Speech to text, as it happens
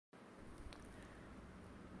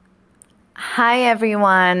Hi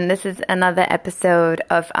everyone, this is another episode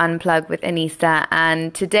of Unplug with Anissa,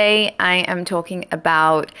 and today I am talking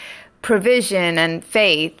about provision and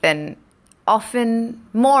faith, and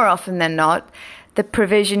more often than not, the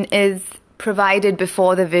provision is provided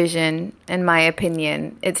before the vision, in my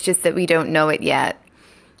opinion. It's just that we don't know it yet.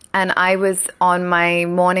 And I was on my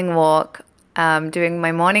morning walk, doing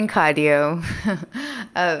my morning cardio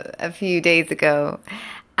a few days ago.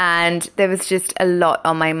 And there was just a lot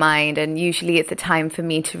on my mind, and usually it's a time for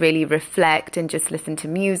me to really reflect and just listen to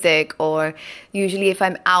music, or usually if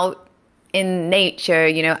I'm out in nature,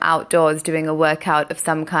 outdoors doing a workout of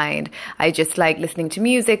some kind, I just like listening to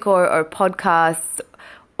music or podcasts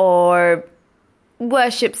or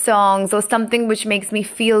worship songs or something which makes me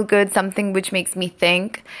feel good, something which makes me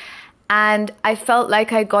think. And I felt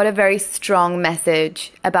like I got a very strong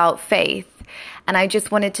message about faith, and I just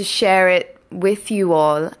wanted to share it with you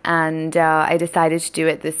all, and I decided to do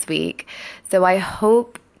it this week. So I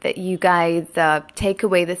hope that you guys take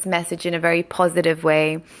away this message in a very positive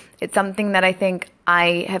way. It's something that I think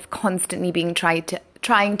I have constantly been trying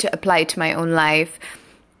to apply to my own life,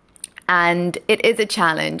 and it is a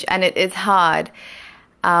challenge and it is hard.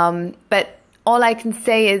 But all I can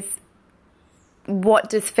say is, what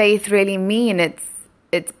does faith really mean?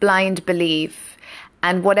 It's blind belief.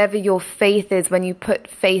 And whatever your faith is, when you put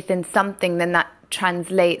faith in something, then that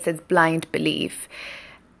translates as blind belief.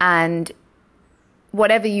 And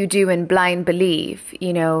whatever you do in blind belief,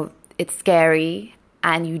 it's scary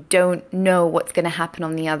and you don't know what's going to happen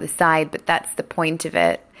on the other side, but that's the point of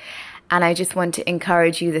it. And I just want to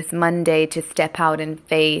encourage you this Monday to step out in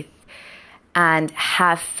faith and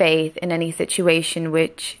have faith in any situation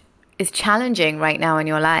which is challenging right now in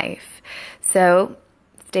your life. So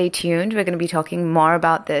stay tuned. We're going to be talking more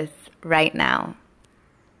about this right now.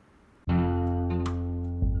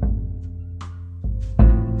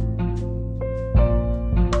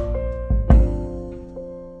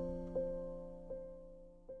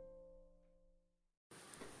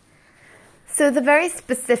 So the very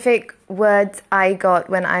specific words I got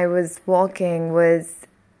when I was walking was,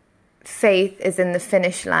 faith is in the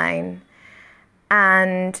finish line.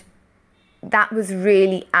 And that was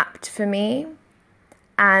really apt for me.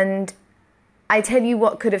 And I tell you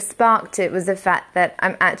what could have sparked it was the fact that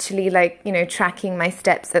I'm actually tracking my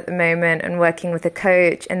steps at the moment and working with a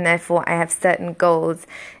coach, and therefore I have certain goals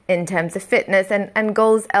in terms of fitness and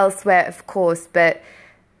goals elsewhere, of course, but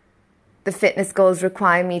the fitness goals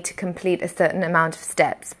require me to complete a certain amount of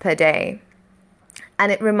steps per day.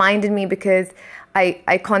 And it reminded me because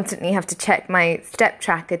I constantly have to check my step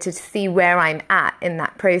tracker to see where I'm at in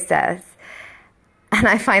that process. And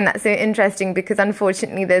I find that so interesting because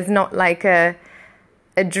unfortunately there's not like a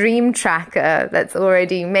dream tracker that's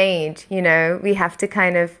already made, we have to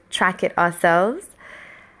kind of track it ourselves,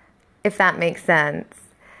 if that makes sense.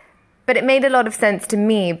 But it made a lot of sense to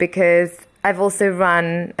me because I've also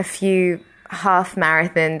run a few half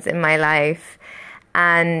marathons in my life,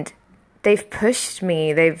 and they've pushed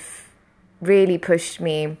me, they've really pushed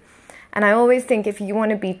me. And I always think if you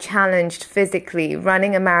want to be challenged physically,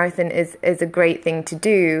 running a marathon is a great thing to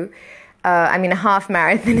do. A half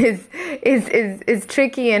marathon is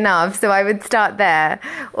tricky enough, so I would start there.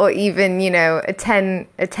 Or even, a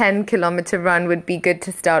 10 kilometer run would be good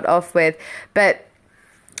to start off with. But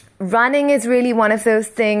running is really one of those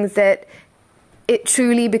things that it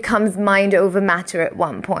truly becomes mind over matter at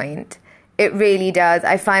one point. It really does.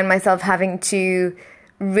 I find myself having to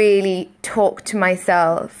really talk to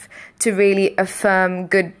myself, to really affirm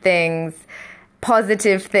good things,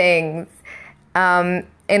 positive things,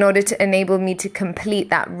 in order to enable me to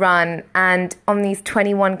complete that run. And on these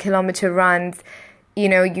 21 kilometer runs,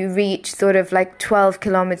 you reach sort of like 12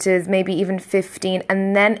 kilometers, maybe even 15,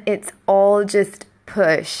 and then it's all just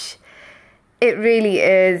push. It really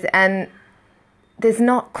is. And there's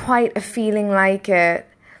not quite a feeling like it.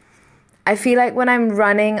 I feel like when I'm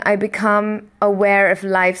running, I become aware of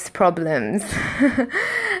life's problems.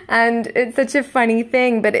 And it's such a funny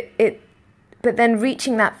thing, but but then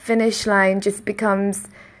reaching that finish line just becomes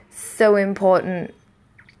so important.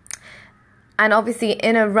 And obviously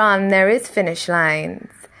in a run, there is finish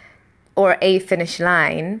lines or a finish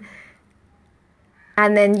line.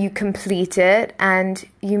 And then you complete it and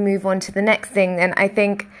you move on to the next thing. And I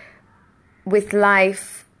think with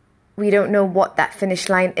life, we don't know what that finish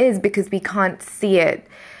line is because we can't see it,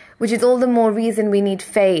 which is all the more reason we need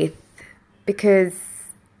faith, because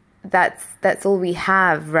that's all we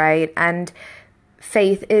have, right? And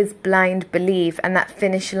faith is blind belief, and that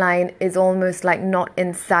finish line is almost like not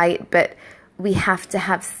in sight, but we have to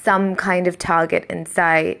have some kind of target in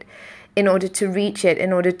sight in order to reach it,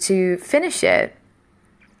 in order to finish it.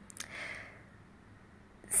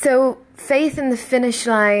 So faith in the finish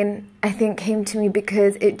line, I think, came to me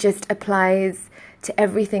because it just applies to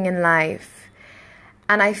everything in life.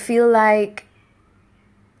 And I feel like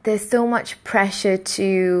there's so much pressure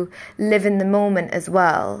to live in the moment as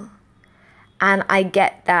well. And I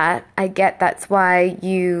get that. That's why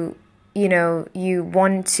you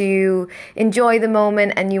want to enjoy the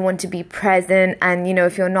moment and you want to be present. And,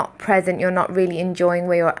 if you're not present, you're not really enjoying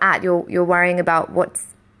where you're at. You're worrying about what's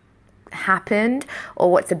happened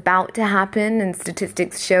or what's about to happen. And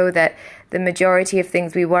statistics show that the majority of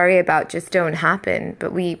things we worry about just don't happen,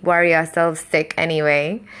 but we worry ourselves sick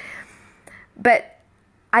anyway. But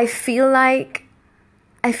I feel like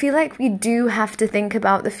we do have to think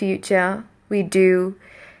about the future. We do.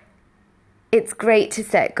 It's great to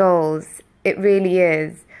set goals. It really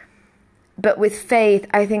is. But with faith,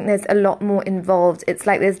 I think there's a lot more involved. It's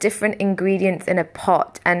like there's different ingredients in a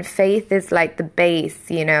pot, and faith is like the base,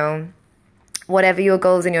 Whatever your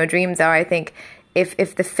goals and your dreams are, I think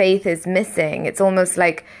if the faith is missing, it's almost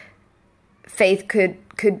like faith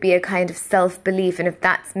could be a kind of self-belief. And if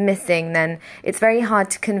that's missing, then it's very hard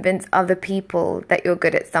to convince other people that you're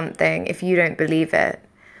good at something if you don't believe it.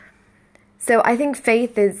 So I think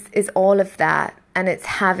faith is all of that. And it's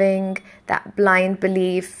having that blind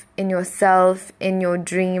belief in yourself, in your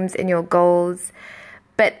dreams, in your goals.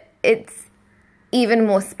 But it's even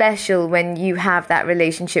more special when you have that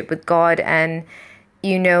relationship with God and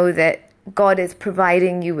you know that God is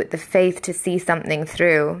providing you with the faith to see something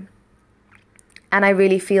through. And I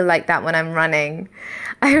really feel like that when I'm running.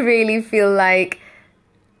 I really feel like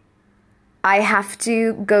I have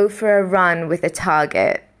to go for a run with a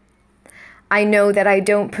target. I know that I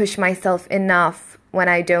don't push myself enough when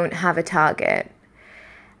I don't have a target.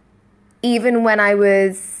 Even when I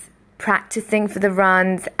was practicing for the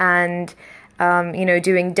runs and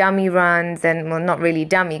doing dummy runs, and well, not really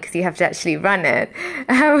dummy because you have to actually run it,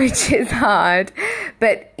 which is hard,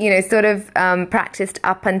 but practiced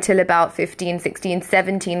up until about 15, 16,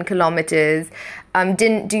 17 kilometers.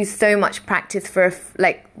 Didn't do so much practice for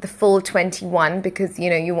the full 21 because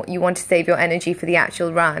you want to save your energy for the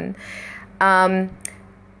actual run.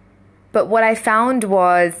 But what I found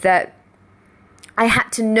was that I had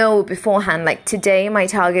to know beforehand, like today my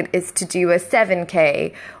target is to do a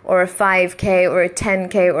 7K or a 5K or a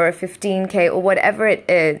 10K or a 15K or whatever it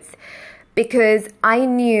is, because I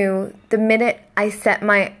knew the minute I set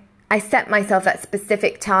myself that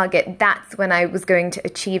specific target, that's when I was going to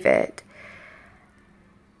achieve it.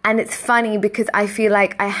 And it's funny because I feel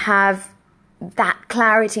like I have that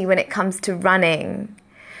clarity when it comes to running,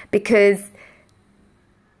 because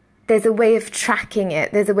there's a way of tracking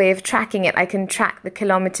it. I can track the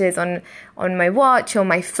kilometers on my watch or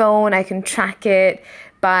my phone. I can track it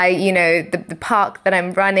by, the park that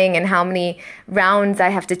I'm running and how many rounds I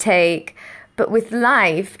have to take. But with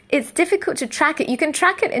life, it's difficult to track it. You can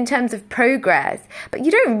track it in terms of progress, but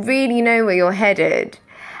you don't really know where you're headed.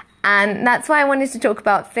 And that's why I wanted to talk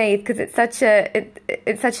about faith, because it's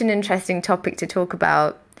such an interesting topic to talk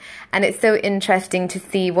about. And it's so interesting to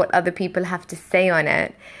see what other people have to say on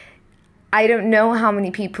it. I don't know how many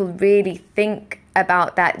people really think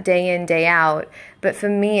about that day in, day out. But for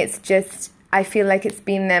me, it's just, I feel like it's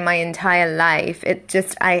been there my entire life.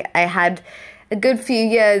 I had a good few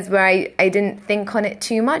years where I didn't think on it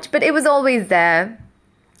too much, but it was always there.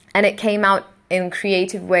 And it came out in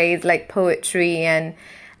creative ways like poetry and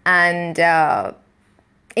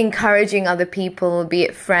encouraging other people, be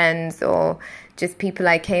it friends or just people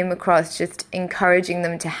I came across, just encouraging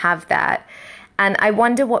them to have that. And I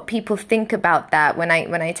wonder what people think about that when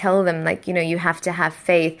I tell them, you have to have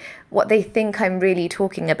faith, what they think I'm really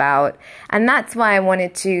talking about. And that's why I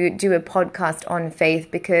wanted to do a podcast on faith,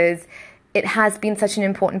 because it has been such an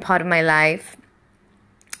important part of my life.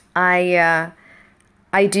 I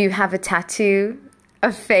do have a tattoo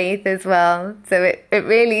of faith as well. So it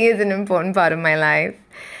really is an important part of my life.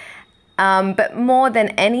 But more than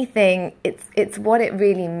anything, it's what it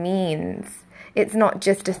really means. It's not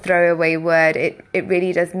just a throwaway word. It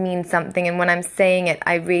really does mean something. And when I'm saying it,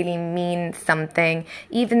 I really mean something.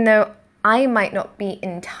 Even though I might not be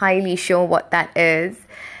entirely sure what that is,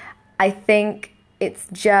 I think it's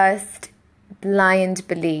just blind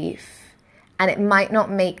belief. And it might not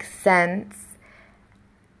make sense.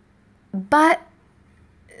 But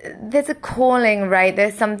there's a calling, right?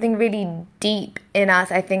 There's something really deep in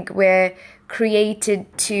us. I think we're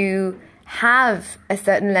created to have a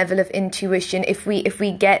certain level of intuition if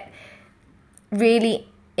we get really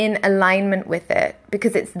in alignment with it,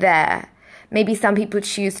 because it's there. Maybe some people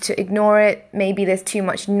choose to ignore it. Maybe there's too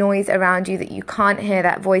much noise around you that you can't hear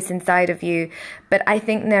that voice inside of you. But I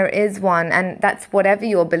think there is one, and that's whatever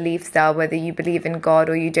your beliefs are, whether you believe in God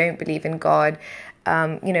or you don't believe in God.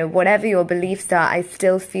 Whatever your beliefs are, I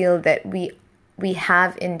still feel that we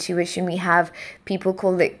have intuition. We have, people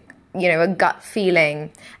call it, a gut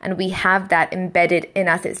feeling, and we have that embedded in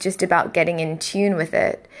us. It's just about getting in tune with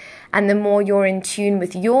it. And the more you're in tune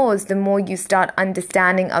with yours, the more you start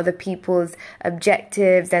understanding other people's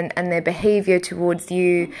objectives and their behavior towards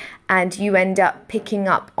you. And you end up picking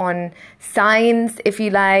up on signs, if you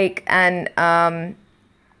like, and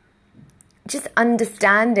just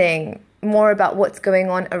understanding more about what's going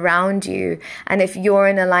on around you. And if you're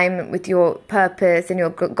in alignment with your purpose and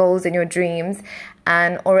your goals and your dreams,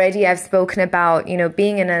 and already I've spoken about,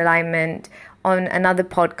 being in alignment on another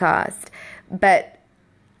podcast, but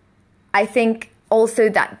I think also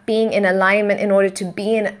that being in alignment, in order to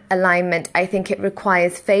be in alignment, I think it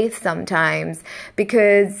requires faith sometimes,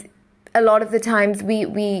 because a lot of the times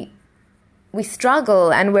we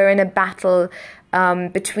struggle and we're in a battle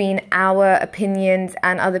between our opinions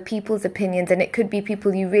and other people's opinions. And it could be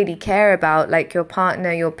people you really care about, like your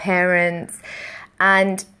partner, your parents,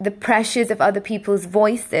 and the pressures of other people's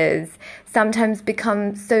voices sometimes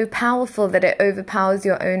become so powerful that it overpowers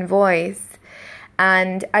your own voice.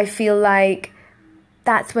 And I feel like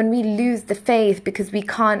that's when we lose the faith, because we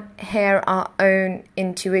can't hear our own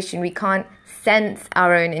intuition. We can't sense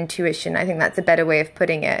our own intuition. I think that's a better way of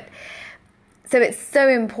putting it. So it's so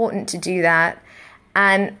important to do that.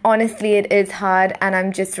 And honestly, it is hard. And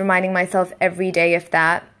I'm just reminding myself every day of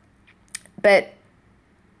that. But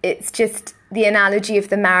it's just, the analogy of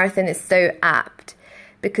the marathon is so apt,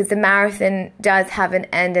 because the marathon does have an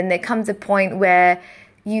end, and there comes a point where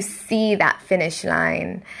you see that finish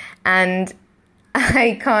line. And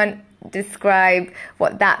I can't describe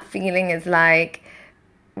what that feeling is like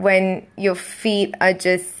when your feet are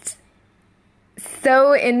just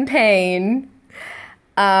so in pain.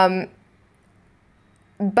 But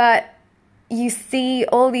you see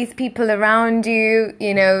all these people around you,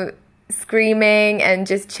 screaming and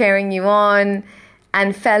just cheering you on,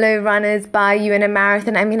 and fellow runners by you in a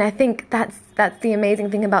marathon. I mean, I think that's the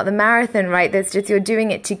amazing thing about the marathon, right? There's just, you're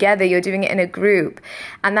doing it together, you're doing it in a group.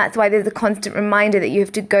 And that's why there's a constant reminder that you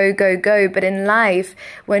have to go, go, go. But in life,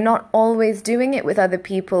 we're not always doing it with other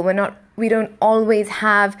people. We don't always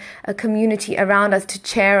have a community around us to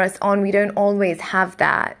cheer us on. We don't always have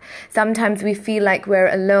that. Sometimes we feel like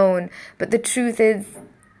we're alone. But the truth is,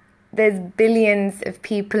 there's billions of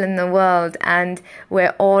people in the world, and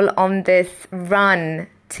we're all on this run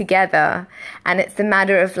together. And it's a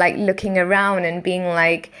matter of like looking around and being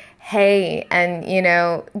like, hey, and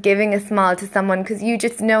giving a smile to someone, because you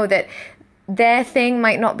just know that their thing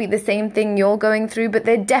might not be the same thing you're going through, but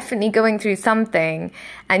they're definitely going through something,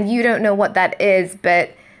 and you don't know what that is.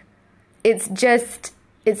 But it's just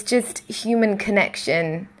human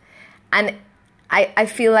connection. And I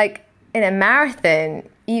feel like in a marathon,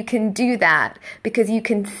 you can do that because you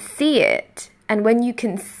can see it. And when you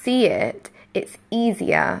can see it, it's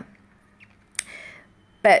easier.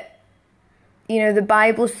 But, the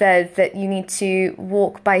Bible says that you need to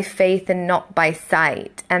walk by faith and not by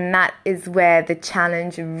sight. And that is where the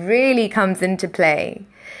challenge really comes into play.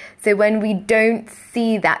 So when we don't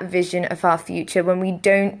see that vision of our future, when we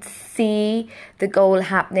don't see the goal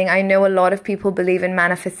happening, I know a lot of people believe in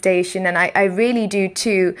manifestation, and I really do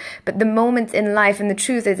too. But the moments in life, and the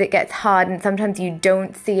truth is it gets hard, and sometimes you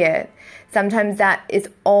don't see it. Sometimes that is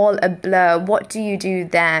all a blur. What do you do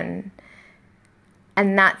then?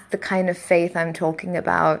 And that's the kind of faith I'm talking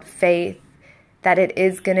about. Faith that it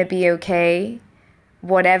is going to be okay.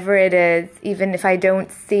 Whatever it is, even if I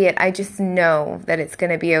don't see it, I just know that it's going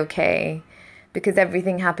to be okay, because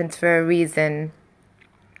everything happens for a reason.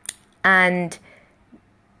 And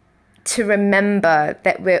to remember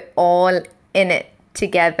that we're all in it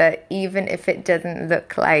together, even if it doesn't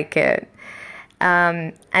look like it.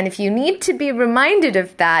 And if you need to be reminded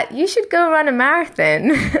of that, you should go run a marathon.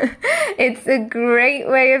 It's a great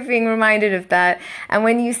way of being reminded of that. And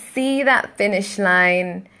when you see that finish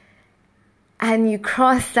line, and you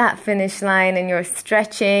cross that finish line, and you're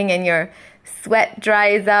stretching, and your sweat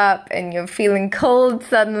dries up, and you're feeling cold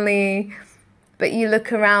suddenly, but you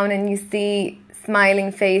look around and you see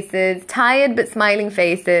smiling faces, tired but smiling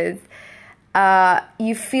faces,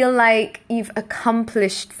 you feel like you've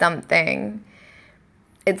accomplished something.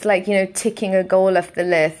 It's like, ticking a goal off the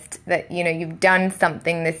list, that, you've done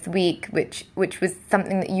something this week, which was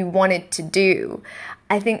something that you wanted to do.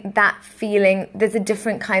 I think that feeling, there's a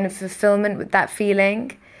different kind of fulfillment with that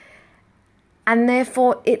feeling. And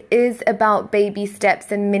therefore, it is about baby steps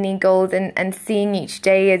and mini goals and seeing each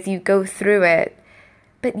day as you go through it.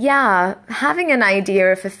 But yeah, having an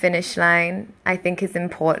idea of a finish line, I think, is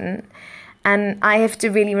important. And I have to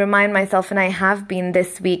really remind myself, and I have been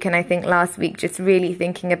this week and I think last week, just really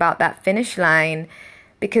thinking about that finish line,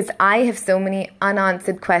 because I have so many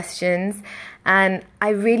unanswered questions and I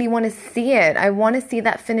really want to see it. I want to see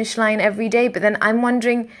that finish line every day. But then I'm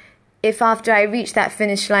wondering if after I reach that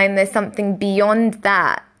finish line, there's something beyond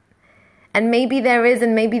that. And maybe there is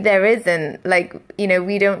and maybe there isn't. Like,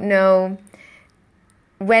 we don't know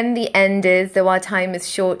when the end is, though our time is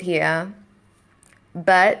short here.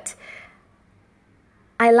 But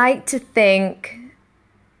I like to think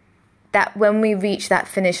that when we reach that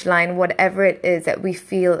finish line, whatever it is, that we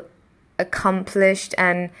feel accomplished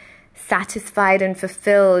and satisfied and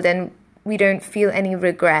fulfilled, and we don't feel any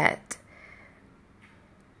regret.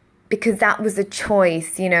 Because that was a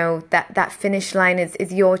choice, that finish line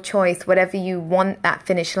is your choice, whatever you want that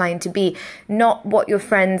finish line to be, not what your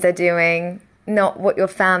friends are doing, not what your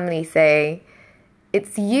family say.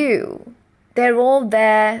 It's you. They're all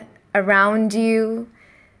there around you.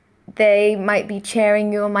 They might be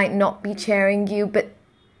cheering you or might not be cheering you, but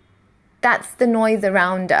that's the noise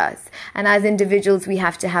around us. And as individuals, we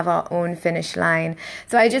have to have our own finish line.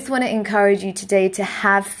 So I just want to encourage you today to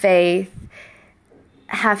have faith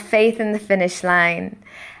in the finish line,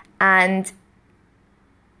 and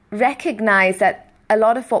recognize that a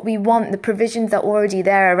lot of what we want, the provisions are already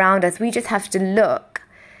there around us. We just have to look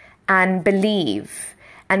and believe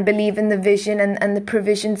in the vision, and the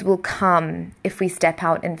provisions will come if we step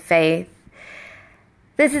out in faith.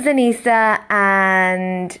 This is Anissa,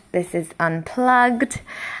 and this is Unplugged.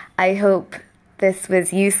 I hope this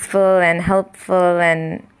was useful and helpful,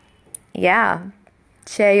 and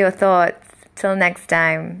share your thoughts. Till next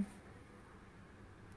time.